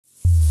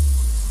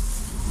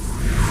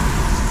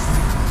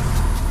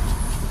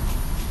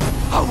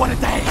what a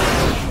day!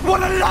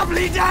 What a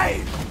lovely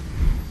day!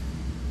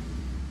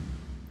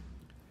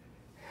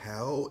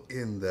 How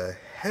in the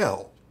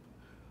hell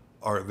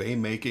are they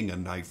making a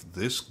knife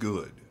this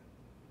good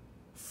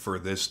for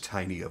this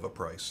tiny of a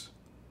price?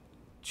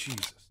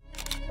 Jesus.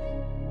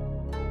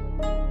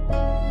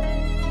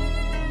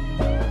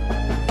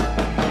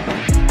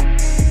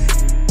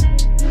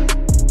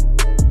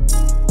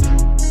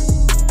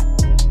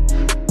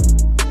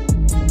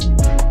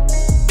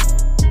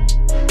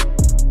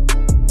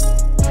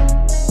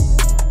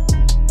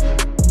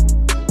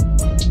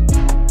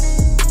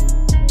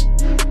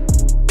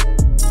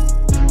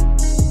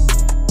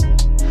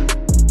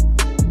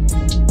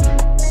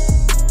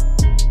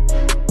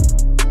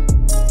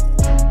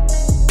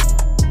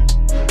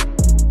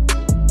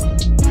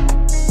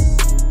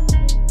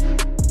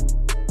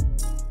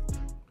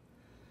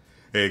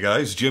 Hey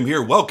guys, Jim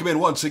here. Welcome in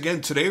once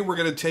again. Today we're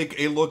going to take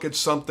a look at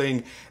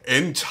something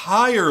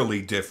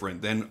entirely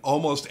different than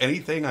almost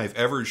anything I've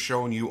ever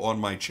shown you on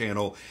my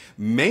channel,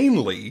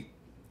 mainly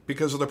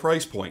because of the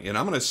price point. And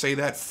I'm going to say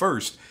that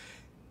first.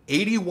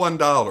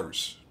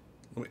 $81.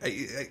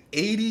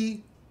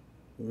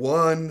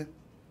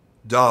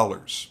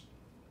 $81.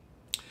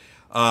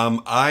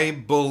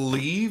 I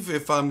believe,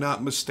 if I'm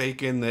not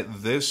mistaken,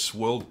 that this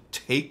will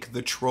take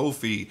the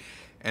trophy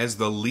as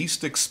the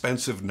least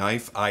expensive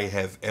knife I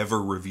have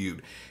ever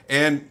reviewed.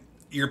 And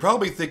you're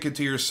probably thinking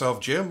to yourself,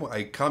 Jim,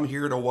 I come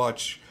here to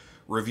watch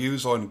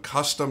reviews on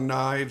custom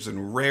knives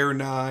and rare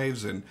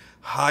knives and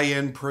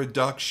high-end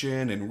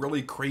production and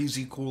really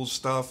crazy cool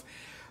stuff.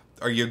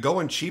 Are you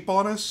going cheap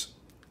on us?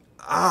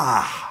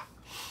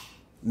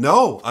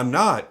 No, I'm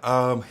not.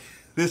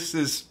 This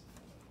is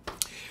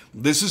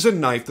a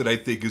knife that I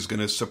think is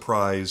going to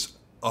surprise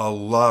a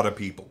lot of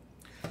people.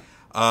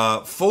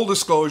 Full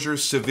disclosure,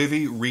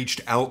 Civivi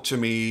reached out to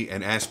me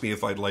and asked me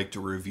if I'd like to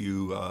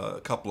review a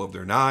couple of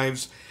their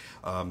knives.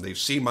 They've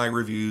seen my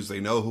reviews. They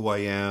know who I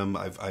am.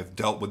 I've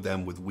dealt with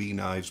them with Wii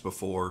knives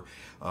before.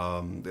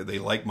 They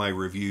like my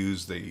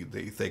reviews. They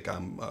think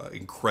I'm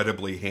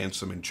incredibly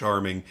handsome and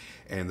charming,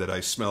 and that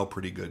I smell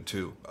pretty good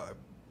too.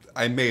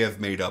 I may have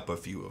made up a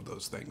few of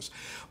those things.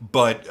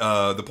 But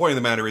the point of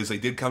the matter is they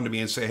did come to me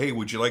and say, hey,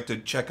 would you like to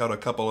check out a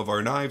couple of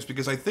our knives?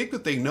 Because I think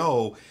that they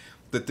know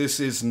that this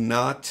is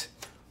not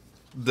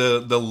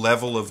the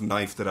level of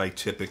knife that I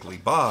typically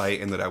buy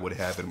and that I would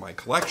have in my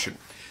collection.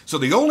 So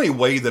the only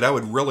way that I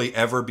would really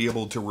ever be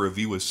able to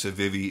review a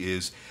Civivi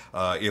is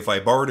if I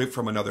borrowed it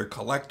from another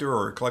collector,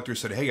 or a collector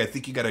said, hey, I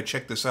think you got to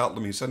check this out,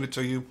 let me send it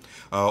to you,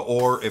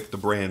 or if the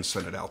brand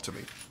sent it out to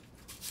me.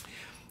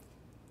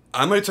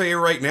 I'm going to tell you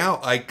right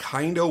now, I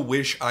kind of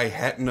wish I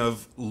hadn't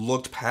have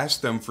looked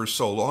past them for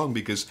so long,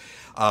 because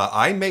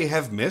I may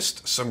have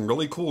missed some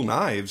really cool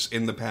knives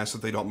in the past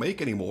that they don't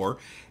make anymore,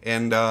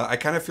 and I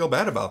kind of feel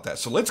bad about that.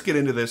 So let's get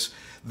into this.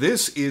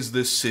 This is the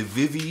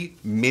Civivi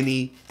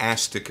Mini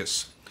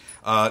Asticus.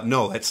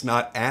 No, that's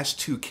not Ass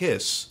to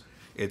Kiss,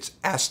 it's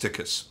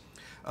Asticus.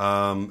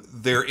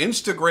 Their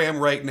Instagram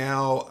right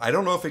now, I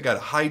don't know if it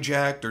got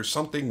hijacked or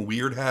something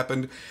weird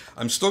happened.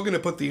 I'm still going to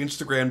put the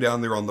Instagram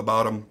down there on the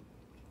bottom.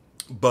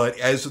 But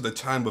as of the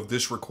time of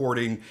this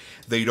recording,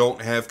 they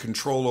don't have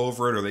control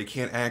over it, or they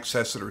can't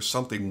access it, or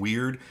something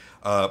weird.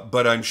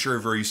 But I'm sure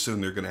very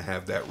soon they're going to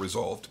have that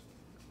resolved.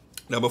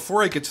 Now,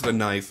 before I get to the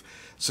knife,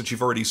 since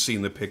you've already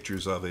seen the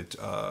pictures of it,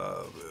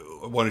 I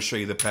want to show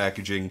you the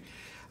packaging.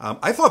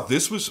 I thought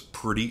this was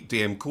pretty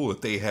damn cool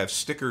that they have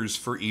stickers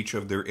for each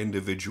of their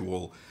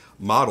individual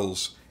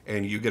models,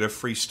 and you get a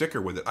free sticker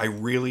with it. I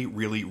really,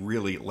 really,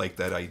 really like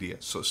that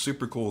idea. So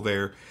super cool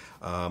there.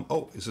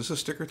 Oh, is this a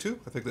sticker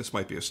too? I think this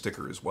might be a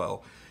sticker as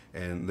well.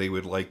 And they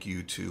would like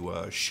you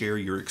to share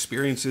your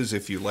experiences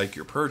if you like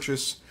your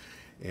purchase.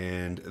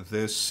 And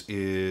this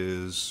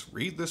is,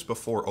 read this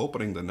before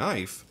opening the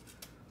knife.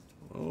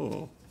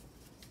 Oh,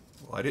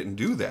 well, I didn't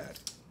do that.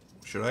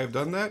 Should I have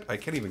done that? I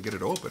can't even get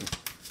it open.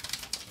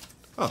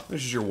 Oh,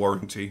 this is your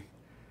warranty.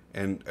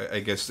 And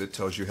I guess it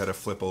tells you how to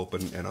flip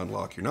open and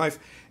unlock your knife.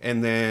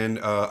 And then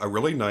a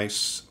really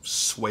nice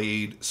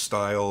suede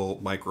style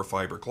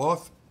microfiber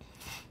cloth.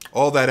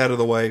 All that out of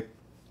the way,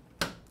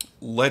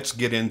 let's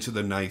get into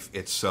the knife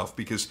itself,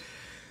 because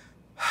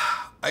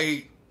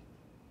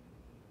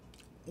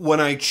when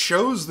I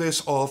chose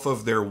this off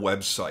of their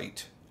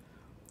website,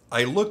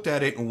 I looked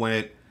at it and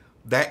went,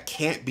 that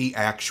can't be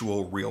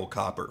actual real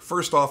copper.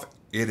 First off,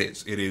 it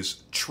is. It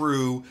is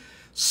true,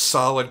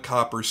 solid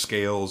copper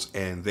scales,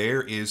 and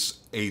there is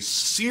a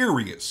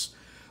serious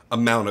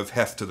amount of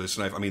heft to this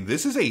knife. I mean,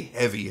 this is a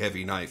heavy,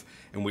 heavy knife,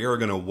 and we are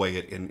going to weigh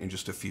it in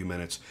just a few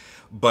minutes.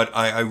 But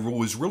I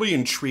was really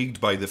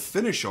intrigued by the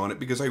finish on it,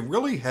 because I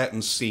really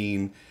hadn't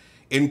seen,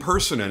 in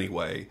person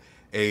anyway,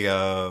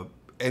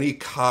 any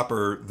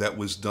copper that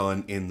was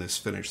done in this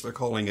finish. They're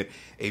calling it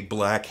a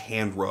black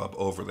hand rub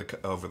over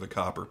the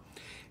copper.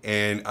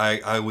 And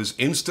I was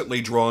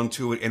instantly drawn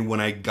to it, and when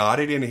I got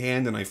it in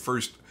hand and I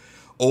first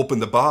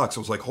opened the box,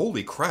 I was like,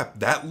 holy crap,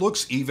 that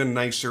looks even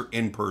nicer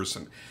in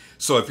person.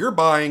 So if you're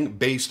buying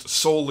based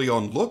solely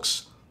on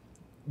looks,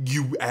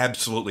 You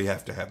absolutely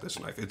have to have this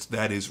knife. It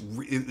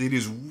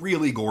is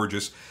really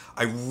gorgeous.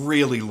 I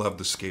really love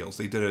the scales.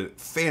 They did a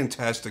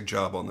fantastic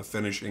job on the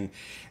finishing,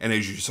 and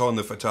as you saw in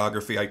the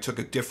photography, I took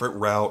a different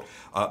route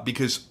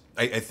because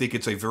I think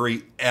it's a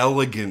very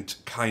elegant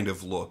kind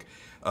of look,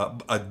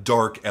 a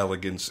dark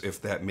elegance, if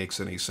that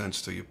makes any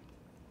sense to you.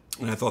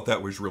 And I thought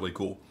that was really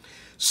cool.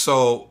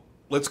 So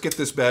let's get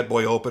this bad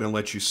boy open and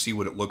let you see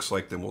what it looks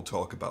like. Then we'll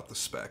talk about the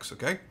specs.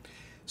 Okay.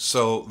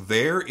 So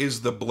there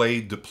is the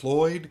blade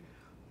deployed.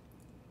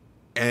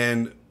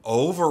 And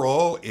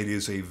overall, it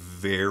is a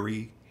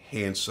very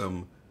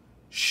handsome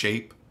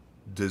shape,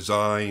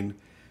 design,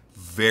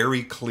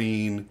 very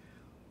clean,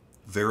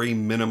 very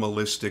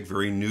minimalistic,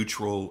 very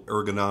neutral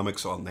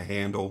ergonomics on the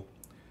handle.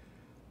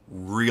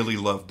 Really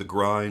love the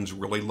grinds,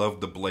 really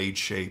love the blade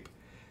shape.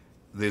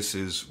 This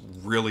is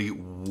really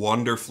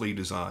wonderfully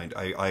designed.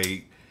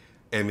 I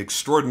am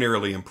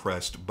extraordinarily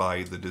impressed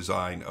by the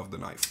design of the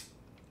knife.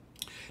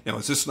 Now,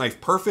 is this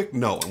knife perfect?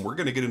 No, and we're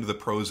going to get into the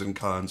pros and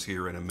cons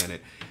here in a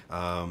minute.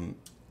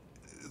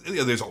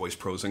 There's always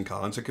pros and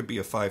cons. It could be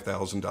a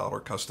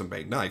 $5,000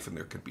 custom-made knife, and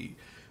there could be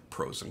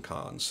pros and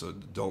cons, so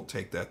don't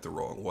take that the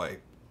wrong way.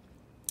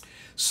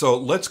 So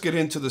let's get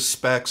into the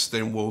specs,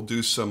 then we'll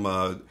do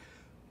some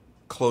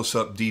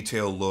close-up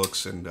detail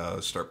looks and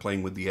start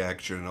playing with the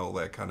action and all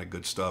that kind of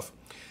good stuff.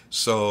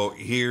 So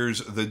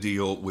here's the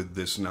deal with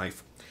this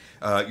knife.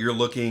 You're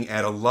looking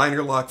at a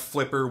liner lock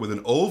flipper with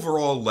an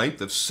overall length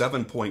of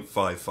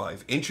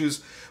 7.55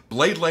 inches,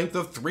 blade length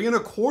of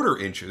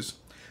 3¼ inches.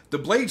 The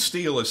blade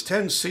steel is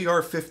 10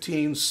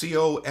 CR15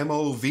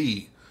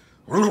 COMOV.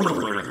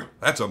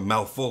 That's a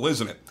mouthful,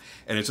 isn't it?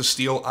 And it's a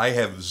steel I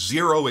have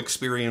zero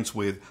experience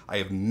with. I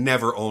have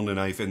never owned a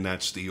knife in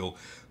that steel.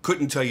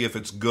 Couldn't tell you if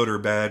it's good or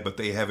bad, but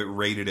they have it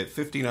rated at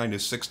 59 to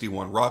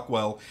 61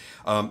 Rockwell.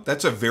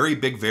 That's a very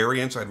big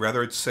variance. I'd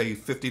rather it say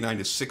 59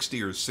 to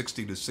 60 or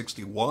 60 to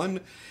 61.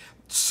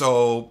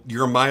 So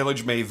your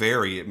mileage may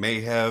vary. It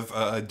may have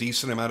a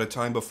decent amount of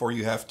time before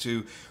you have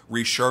to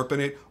resharpen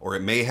it, or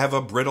it may have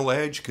a brittle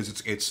edge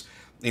because it's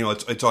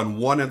on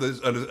one end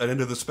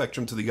of the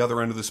spectrum to the other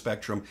end of the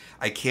spectrum.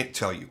 I can't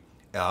tell you.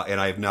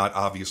 And I have not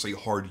obviously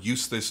hard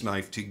used this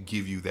knife to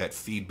give you that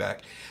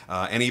feedback.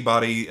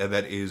 Anybody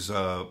that is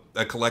a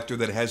collector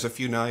that has a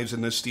few knives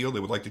in this steel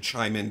that would like to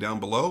chime in down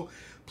below,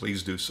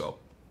 please do so.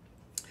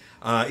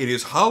 It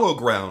is hollow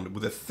ground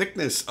with a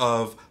thickness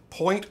of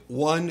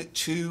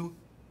 0.12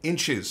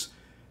 inches.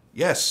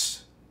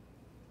 Yes,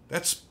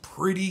 that's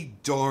pretty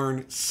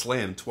darn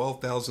slim,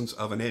 12 thousandths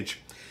of an inch.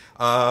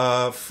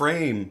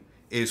 Frame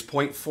is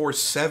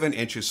 0.47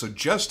 inches, so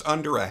just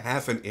under a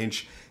 ½ an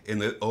inch in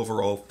the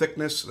overall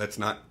thickness. That's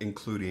not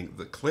including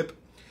the clip.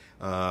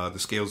 The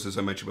scales, as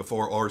I mentioned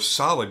before, are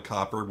solid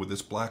copper with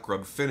this black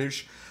rub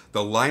finish.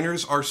 The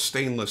liners are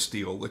stainless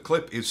steel. The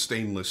clip is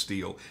stainless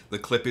steel. The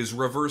clip is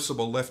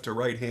reversible left to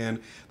right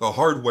hand. The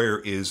hardware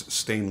is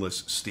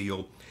stainless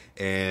steel.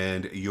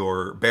 And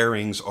your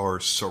bearings are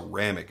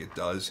ceramic. It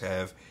does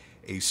have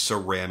a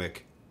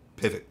ceramic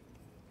pivot.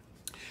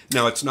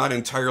 Now, it's not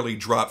entirely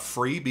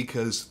drop-free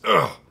because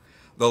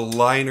the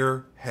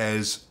liner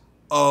has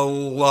a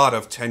lot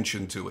of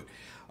tension to it.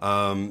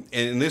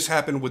 And this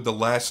happened with the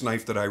last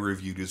knife that I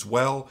reviewed as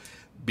well,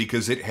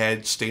 because it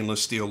had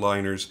stainless steel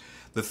liners.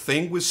 The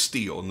thing with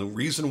steel, and the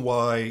reason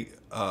why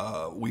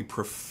we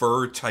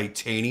prefer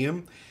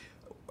titanium,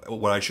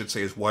 what I should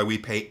say is why we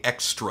pay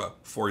extra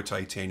for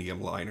titanium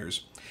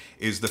liners,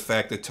 is the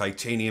fact that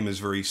titanium is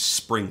very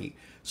springy.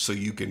 So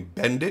you can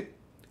bend it,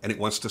 and it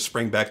wants to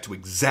spring back to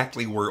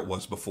exactly where it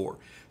was before.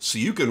 So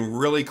you can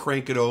really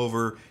crank it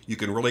over. You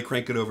can really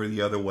crank it over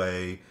the other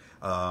way.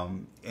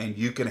 And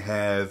you can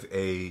have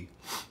a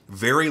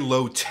very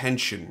low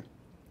tension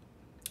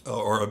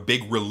or a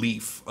big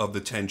relief of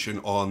the tension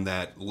on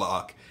that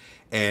lock,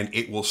 and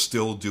it will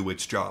still do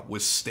its job.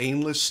 With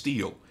stainless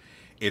steel,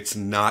 it's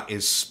not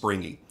as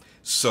springy.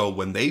 So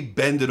when they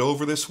bend it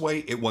over this way,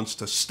 it wants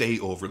to stay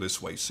over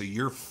this way. So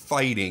you're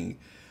fighting,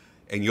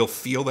 and you'll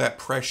feel that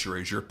pressure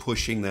as you're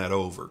pushing that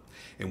over.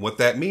 And what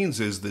that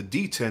means is the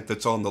detent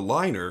that's on the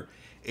liner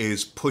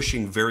is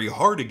pushing very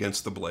hard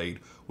against the blade,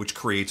 which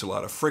creates a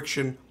lot of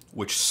friction,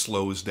 which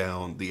slows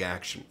down the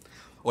action.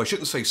 Well, I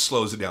shouldn't say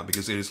slows it down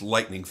because it is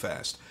lightning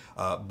fast,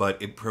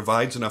 but it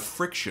provides enough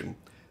friction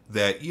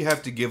that you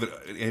have to give it,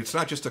 and it's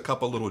not just a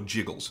couple little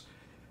jiggles.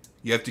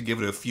 You have to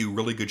give it a few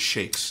really good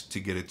shakes to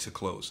get it to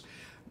close.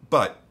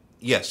 But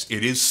yes,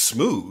 it is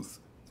smooth.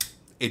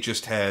 It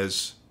just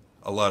has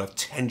a lot of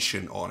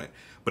tension on it,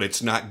 but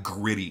it's not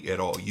gritty at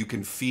all. You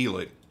can feel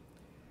it,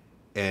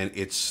 and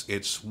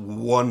it's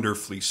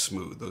wonderfully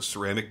smooth. Those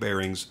ceramic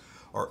bearings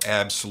are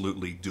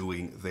absolutely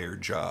doing their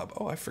job.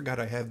 Oh, I forgot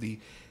I have the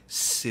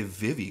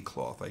Civivi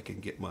cloth. I can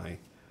get my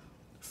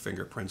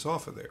fingerprints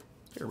off of there.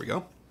 There we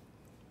go.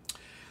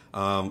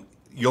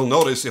 You'll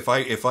notice if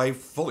I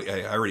fully,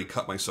 I already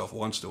cut myself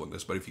once doing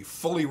this, but if you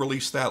fully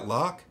release that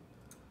lock,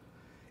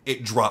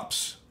 it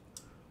drops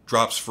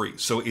free.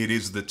 So it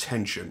is the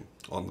tension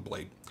on the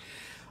blade.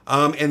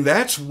 And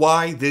that's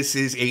why this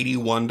is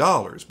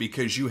 $81,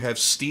 because you have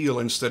steel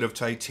instead of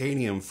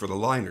titanium for the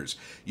liners.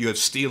 You have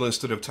steel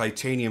instead of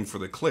titanium for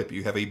the clip.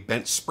 You have a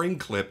bent spring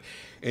clip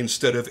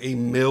instead of a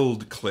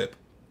milled clip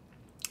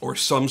or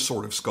some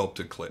sort of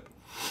sculpted clip.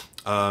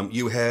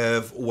 You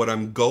have what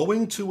I'm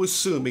going to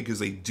assume, because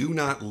they do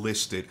not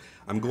list it,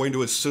 I'm going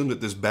to assume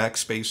that this back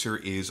spacer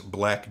is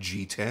black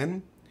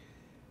G10.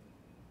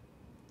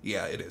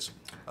 Yeah, it is.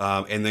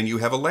 And then you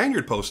have a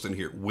lanyard post in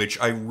here, which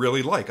I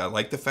really like. I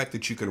like the fact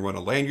that you can run a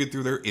lanyard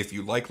through there if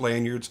you like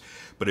lanyards.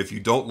 But if you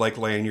don't like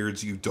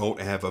lanyards, you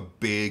don't have a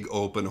big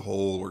open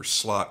hole or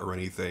slot or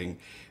anything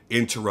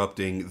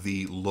interrupting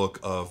the look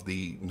of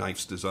the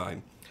knife's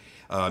design.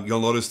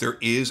 You'll notice there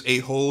is a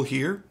hole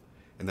here,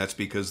 and that's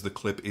because the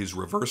clip is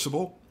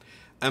reversible.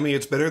 I mean,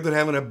 it's better than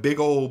having a big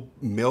old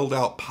milled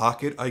out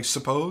pocket, I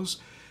suppose.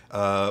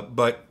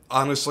 But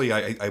honestly,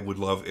 I would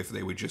love if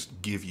they would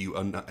just give you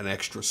an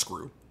extra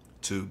screw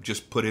to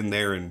just put in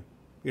there, and,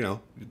 you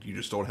know, you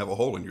just don't have a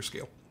hole in your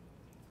scale.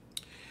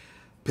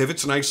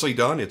 Pivot's nicely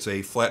done. It's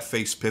a flat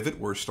face pivot.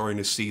 We're starting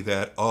to see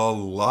that a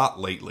lot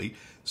lately.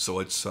 So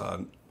it's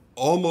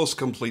almost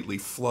completely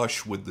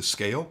flush with the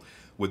scale,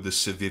 with the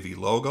Civivi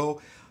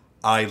logo.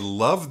 I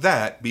love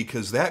that,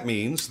 because that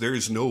means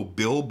there's no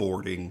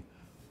billboarding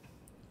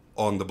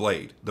on the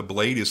blade. The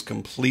blade is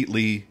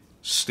completely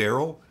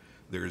sterile.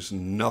 There's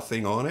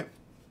nothing on it.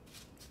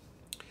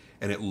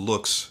 And it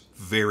looks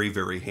very,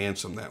 very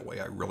handsome that way.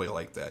 I really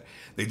like that.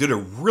 They did a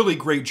really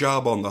great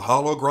job on the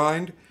hollow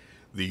grind.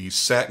 The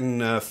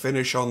satin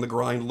finish on the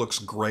grind looks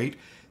great.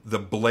 The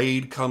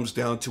blade comes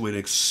down to an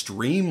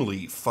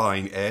extremely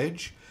fine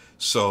edge.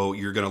 So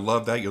you're going to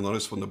love that. You'll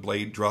notice when the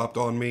blade dropped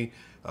on me,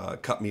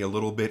 cut me a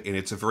little bit. And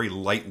it's a very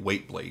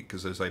lightweight blade,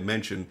 because as I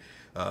mentioned,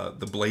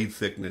 the blade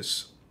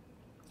thickness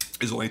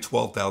is only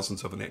 12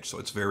 thousandths of an inch. So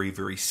it's very,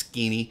 very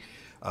skinny.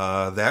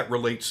 That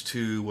relates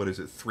to, what is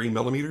it, 3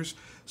 millimeters?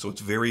 So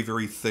it's very,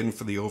 very thin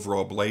for the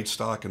overall blade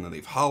stock, and then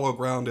they've hollow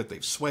ground it, they've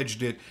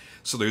swedged it,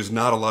 so there's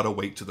not a lot of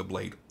weight to the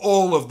blade.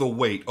 All of the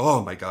weight,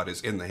 oh my God,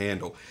 is in the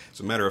handle. As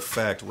a matter of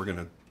fact, we're going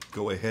to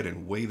go ahead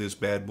and weigh this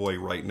bad boy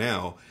right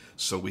now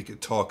so we could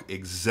talk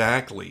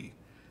exactly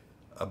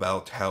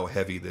about how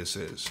heavy this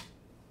is.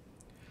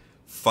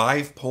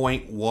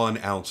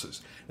 5.1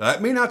 ounces. Now,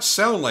 that may not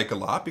sound like a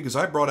lot, because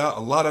I brought out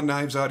a lot of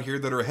knives out here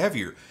that are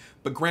heavier.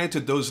 But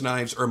granted, those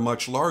knives are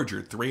much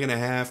larger,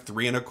 3.5,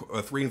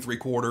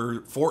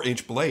 3.75,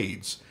 4-inch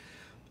blades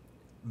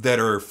that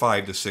are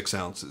 5 to 6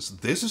 ounces.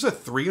 This is a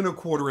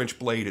 3.25-inch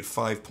blade at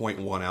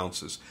 5.1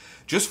 ounces.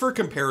 Just for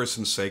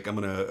comparison's sake, I'm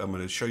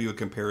gonna show you a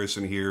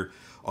comparison here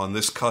on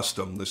this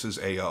custom. This is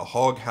a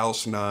Hog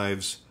House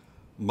Knives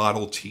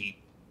Model T.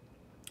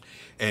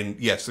 And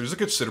yes, there's a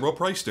considerable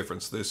price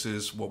difference. This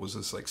is, what was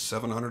this, like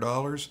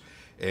 $700?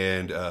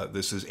 And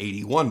this is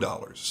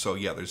 $81. So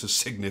yeah, there's a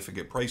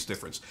significant price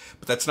difference.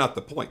 But that's not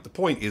the point. The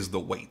point is the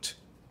weight.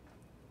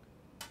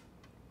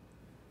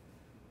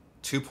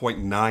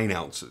 2.9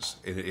 ounces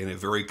in a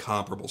very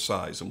comparable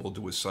size. And we'll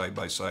do a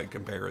side-by-side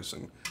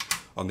comparison.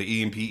 On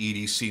the EMP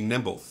EDC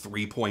Nimble,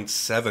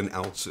 3.7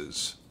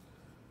 ounces.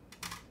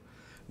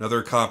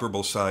 Another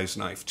comparable size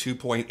knife,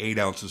 2.8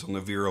 ounces on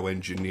the Vero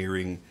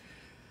Engineering.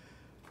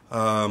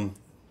 On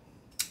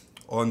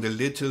the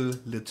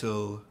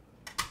little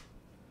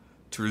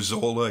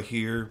Terzola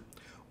here,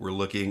 we're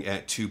looking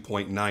at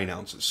 2.9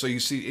 ounces. So you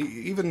see,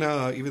 even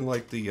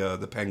like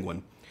the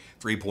Penguin,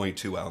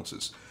 3.2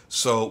 ounces.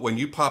 So when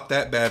you pop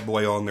that bad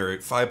boy on there at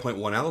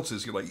 5.1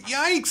 ounces, you're like,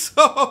 yikes!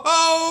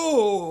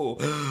 Oh,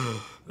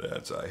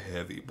 that's a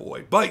heavy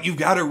boy. But you've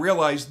got to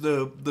realize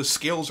the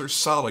scales are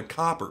solid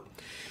copper.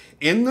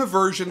 In the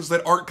versions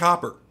that aren't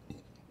copper,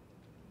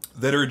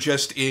 that are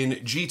just in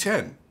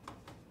G10,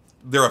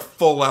 they're a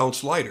full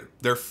ounce lighter.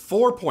 They're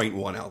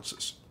 4.1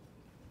 ounces.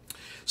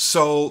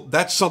 So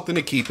that's something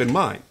to keep in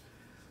mind.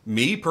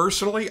 Me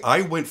personally,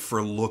 I went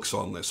for looks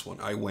on this one.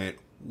 I went,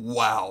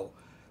 wow.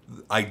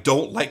 I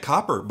don't like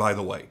copper, by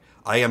the way.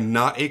 I am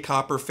not a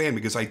copper fan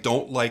because I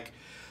don't like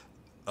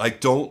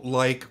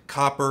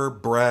copper,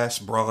 brass,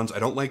 bronze. I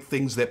don't like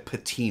things that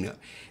patina.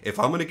 If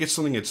I'm going to get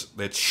something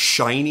that's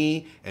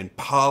shiny and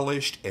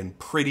polished and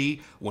pretty,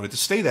 I want it to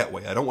stay that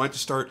way. I don't want it to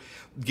start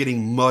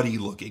getting muddy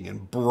looking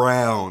and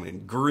brown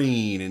and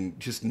green and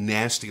just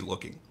nasty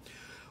looking.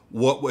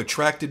 What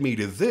attracted me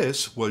to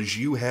this was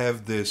you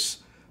have this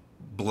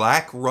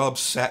black rub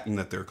satin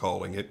that they're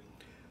calling it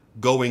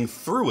going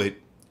through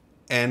it,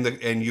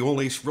 and you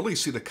only really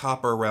see the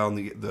copper around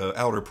the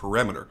outer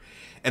perimeter.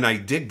 And I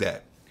dig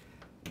that.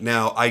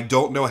 Now, I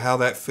don't know how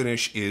that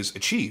finish is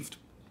achieved.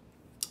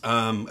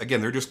 Again,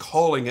 they're just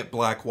calling it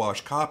black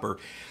wash copper.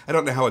 I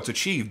don't know how it's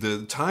achieved.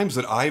 The times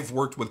that I've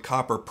worked with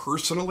copper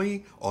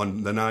personally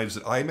on the knives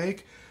that I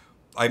make,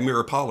 I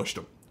mirror polished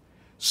them.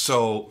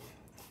 So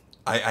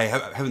I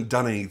haven't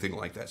done anything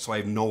like that, so I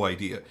have no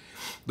idea.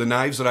 The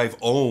knives that I've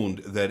owned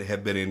that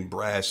have been in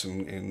brass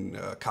and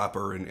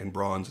copper and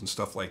bronze and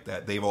stuff like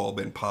that, they've all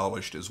been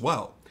polished as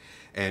well.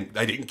 And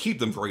I didn't keep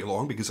them very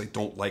long because I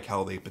don't like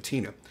how they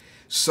patina.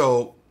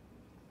 So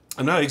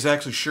I'm not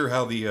exactly sure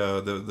how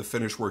the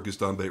finish work is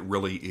done, but it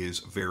really is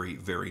very,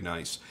 very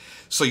nice.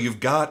 So you've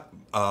got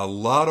a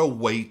lot of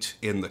weight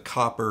in the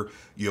copper.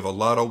 You have a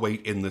lot of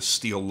weight in the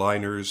steel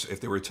liners.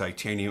 If they were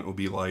titanium, it would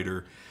be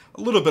lighter.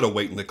 A little bit of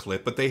weight in the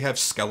clip, but they have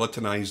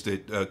skeletonized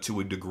it to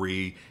a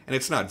degree, and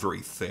it's not very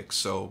thick,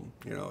 so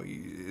you know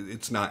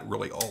it's not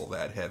really all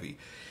that heavy.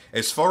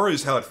 As far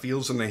as how it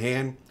feels in the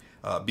hand,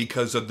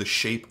 because of the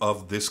shape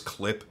of this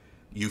clip,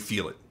 you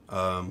feel it.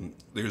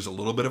 There's a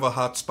little bit of a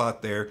hot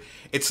spot there.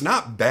 It's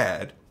not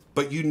bad,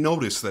 but you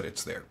notice that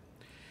it's there.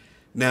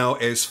 Now,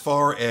 as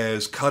far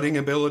as cutting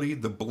ability,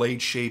 the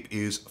blade shape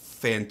is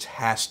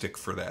fantastic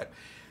for that.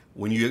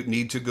 When you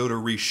need to go to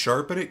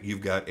resharpen it, you've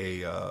got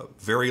a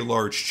very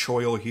large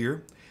choil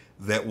here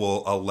that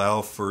will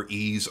allow for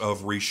ease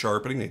of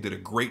resharpening. They did a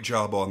great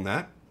job on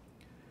that.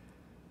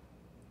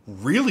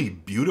 Really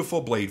beautiful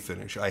blade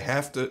finish. I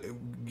have to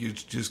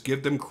just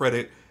give them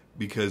credit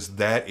because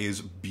that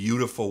is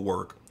beautiful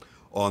work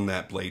on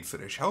that blade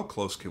finish. How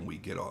close can we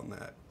get on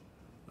that?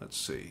 Let's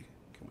see.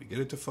 Can we get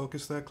it to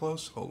focus that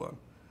close? Hold on.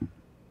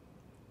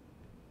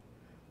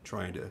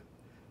 Trying to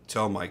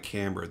tell my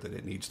camera that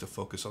it needs to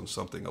focus on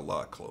something a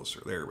lot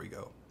closer. There we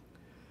go.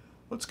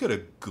 Let's get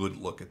a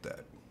good look at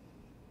that.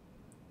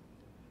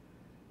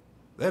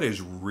 That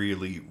is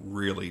really,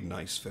 really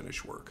nice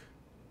finish work.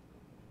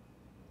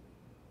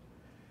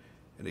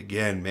 And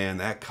again, man,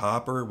 that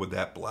copper with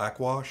that black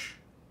wash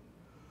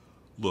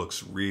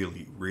looks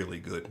really, really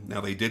good. Now,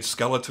 they did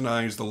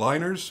skeletonize the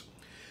liners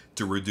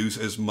to reduce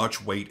as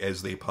much weight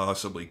as they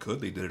possibly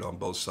could. They did it on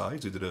both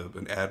sides. They did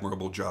an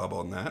admirable job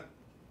on that.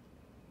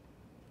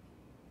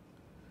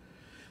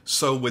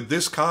 So with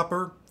this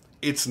copper,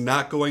 it's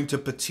not going to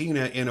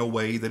patina in a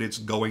way that it's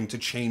going to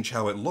change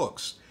how it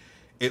looks.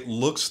 It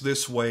looks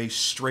this way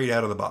straight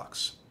out of the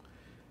box.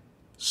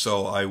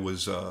 So I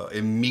was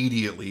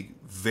immediately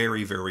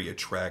very, very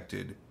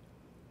attracted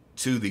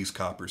to these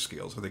copper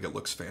scales. I think it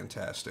looks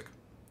fantastic.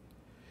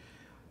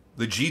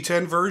 The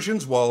G10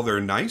 versions, while they're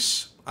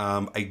nice,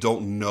 I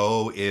don't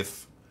know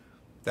if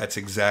that's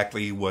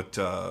exactly what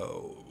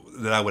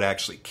that I would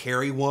actually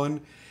carry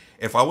one.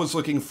 If I was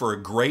looking for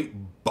a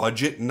great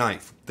budget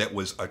knife that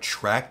was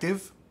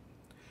attractive,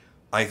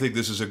 I think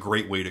this is a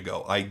great way to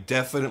go. I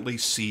definitely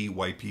see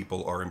why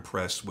people are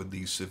impressed with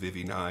these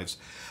Civivi knives.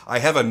 I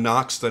have a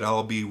Knox that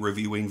I'll be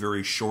reviewing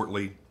very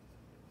shortly,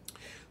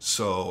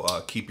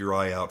 so keep your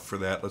eye out for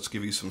that. Let's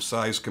give you some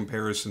size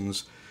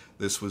comparisons.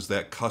 This was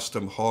that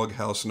custom Hog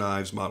House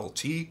Knives Model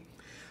T.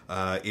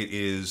 It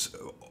is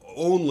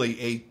only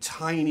a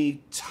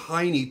tiny,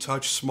 tiny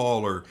touch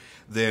smaller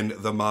than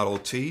the Model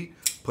T,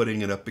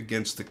 putting it up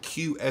against the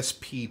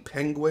QSP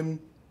Penguin.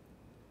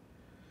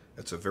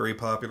 It's a very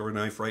popular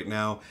knife right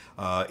now.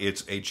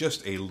 It's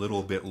just a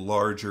little bit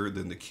larger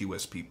than the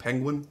QSP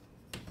Penguin.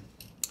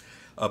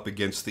 Up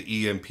against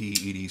the EMP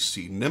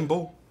EDC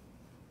Nimble.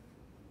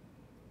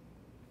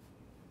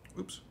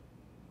 Oops.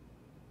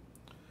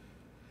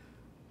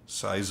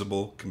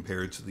 Sizable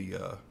compared to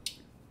the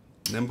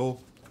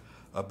Nimble.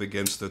 Up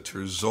against the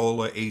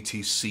Terzola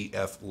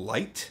ATCF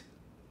Lite.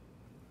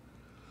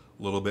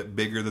 A little bit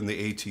bigger than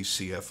the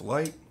ATCF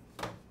Lite.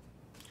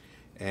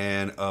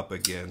 And up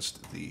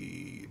against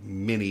the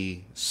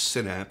Mini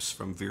Synapse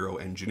from Vero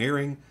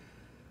Engineering.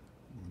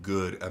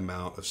 Good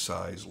amount of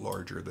size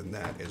larger than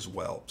that as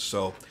well.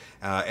 So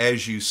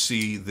as you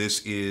see,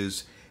 this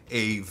is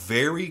a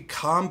very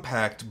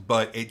compact,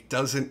 but it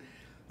doesn't,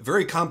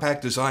 very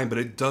compact design, but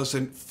it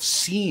doesn't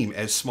seem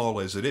as small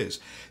as it is.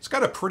 It's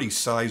got a pretty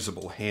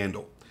sizable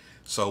handle.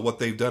 So what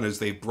they've done is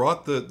they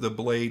brought the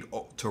blade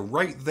to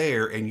right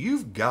there, and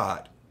you've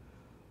got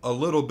a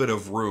little bit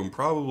of room,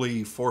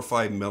 probably 4 or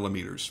 5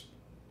 millimeters.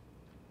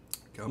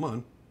 Come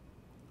on.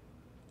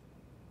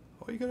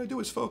 All you gotta do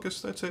is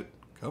focus, that's it.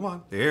 Come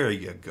on, there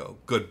you go,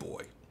 good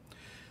boy.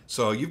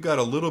 So you've got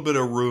a little bit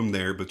of room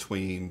there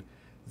between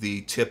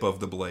the tip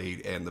of the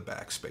blade and the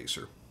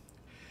backspacer.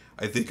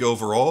 I think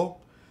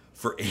overall,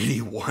 for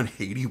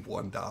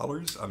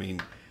 $81, I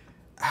mean,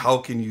 how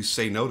can you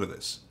say no to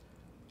this?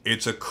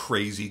 It's a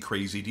crazy,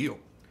 crazy deal.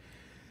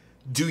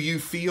 Do you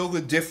feel the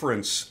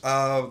difference?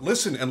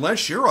 Listen,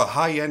 unless you're a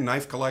high-end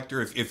knife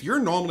collector, if you're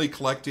normally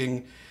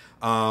collecting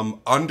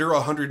under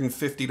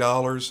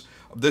 $150,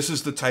 this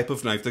is the type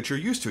of knife that you're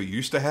used to. You're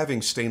used to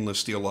having stainless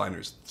steel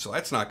liners, so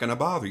that's not going to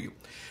bother you.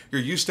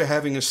 You're used to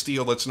having a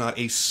steel that's not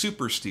a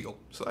super steel,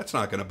 so that's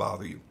not going to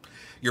bother you.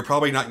 You're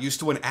probably not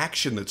used to an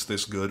action that's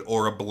this good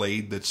or a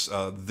blade that's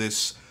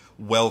this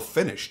well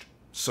finished,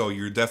 so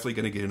you're definitely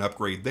going to get an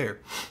upgrade there.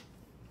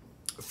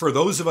 For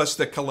those of us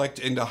that collect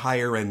into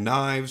higher end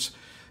knives,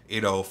 you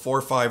know, $400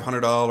 or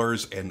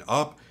 $500 and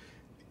up,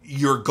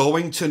 you're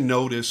going to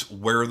notice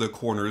where the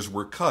corners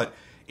were cut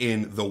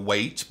in the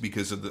weight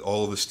because of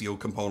all of the steel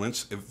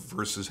components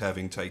versus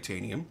having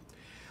titanium.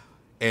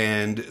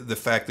 And the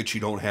fact that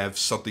you don't have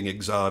something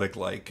exotic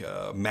like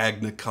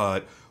Magna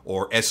Cut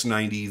or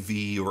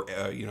S90V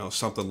or you know,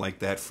 something like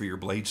that for your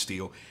blade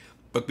steel.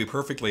 But to be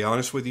perfectly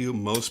honest with you,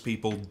 most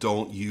people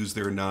don't use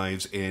their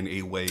knives in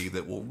a way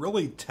that will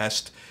really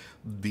test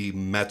the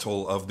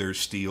metal of their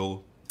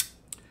steel.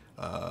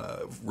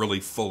 really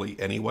fully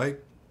anyway.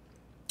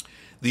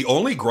 The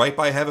only gripe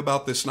I have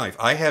about this knife,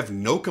 I have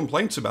no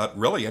complaints about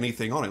really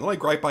anything on it. The only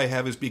gripe I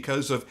have is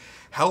because of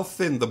how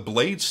thin the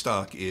blade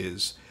stock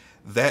is.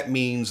 That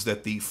means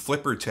that the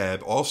flipper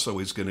tab also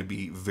is going to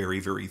be very,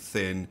 very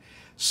thin.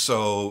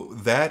 So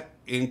that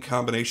in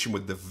combination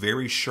with the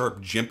very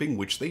sharp jimping,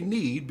 which they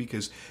need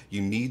because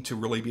you need to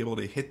really be able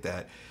to hit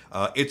that.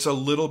 It's a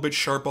little bit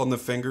sharp on the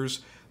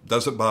fingers.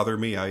 Doesn't bother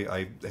me.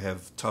 I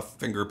have tough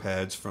finger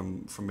pads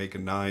from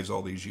making knives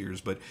all these years.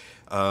 But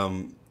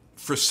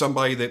for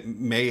somebody that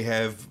may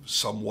have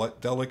somewhat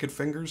delicate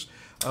fingers,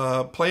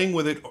 playing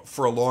with it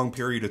for a long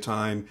period of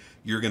time,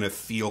 you're going to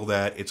feel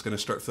that. It's going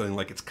to start feeling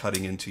like it's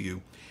cutting into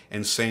you.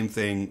 And same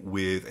thing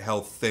with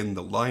how thin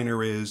the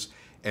liner is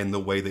and the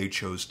way they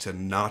chose to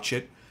notch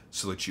it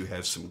so that you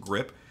have some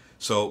grip.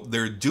 So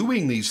they're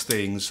doing these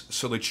things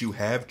so that you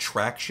have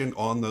traction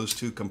on those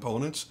two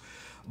components,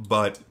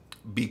 but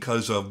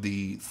because of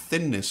the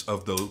thinness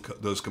of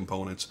those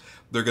components,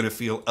 they're going to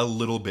feel a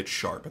little bit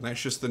sharp. And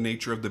that's just the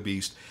nature of the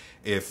beast.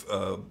 If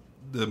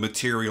the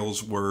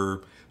materials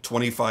were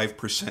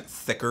 25%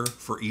 thicker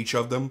for each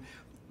of them,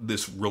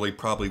 this really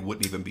probably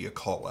wouldn't even be a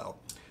call out.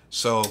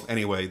 So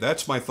anyway,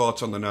 that's my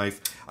thoughts on the knife.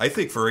 I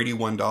think for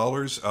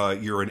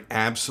 $81, you're an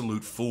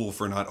absolute fool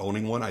for not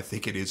owning one. I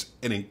think it is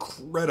an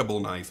incredible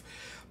knife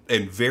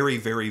and very,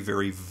 very,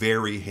 very,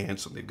 very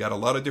handsome. They've got a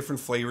lot of different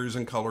flavors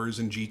and colors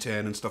and G10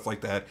 and stuff like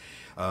that.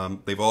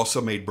 They've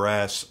also made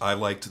brass. I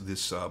liked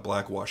this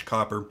black wash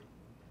copper.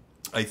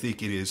 I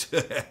think it is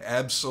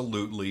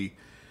absolutely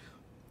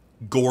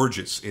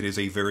gorgeous. It is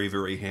a very,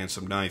 very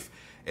handsome knife.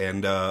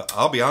 And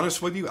I'll be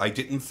honest with you, I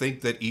didn't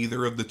think that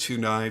either of the two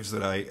knives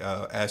that I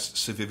asked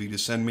Civivi to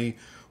send me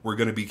were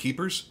going to be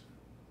keepers.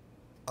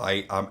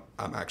 I'm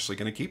actually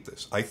going to keep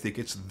this. I think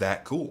it's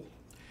that cool.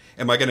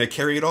 Am I going to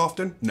carry it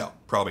often? No,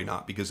 probably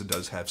not, because it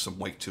does have some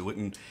weight to it,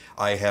 and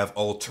I have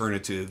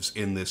alternatives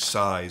in this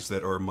size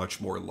that are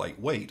much more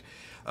lightweight.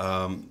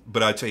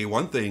 But I tell you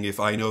one thing, if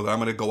I know that I'm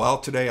going to go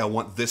out today, I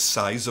want this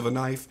size of a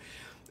knife,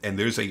 and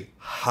there's a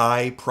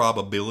high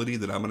probability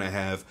that I'm going to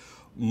have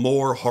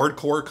more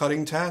hardcore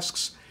cutting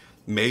tasks.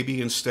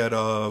 Maybe instead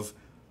of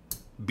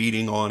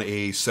beating on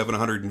a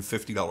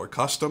 $750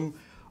 custom,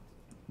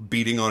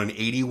 beating on an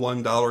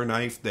 $81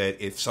 knife that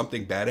if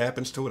something bad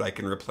happens to it, I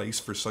can replace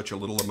for such a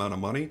little amount of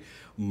money,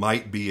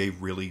 might be a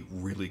really,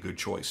 really good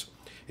choice.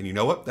 And you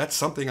know what? That's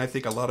something I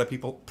think a lot of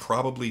people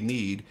probably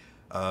need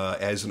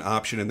as an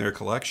option in their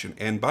collection.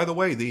 And by the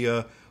way,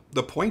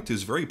 the point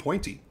is very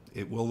pointy.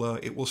 It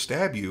will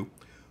stab you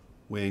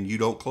when you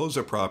don't close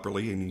it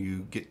properly and you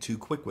get too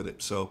quick with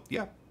it. So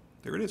yeah,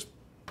 there it is.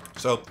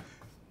 So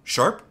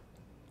sharp,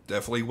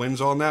 definitely wins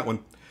on that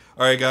one.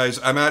 All right, guys,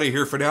 I'm out of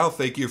here for now.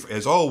 Thank you,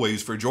 as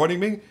always, for joining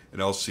me,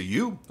 and I'll see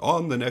you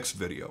on the next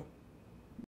video.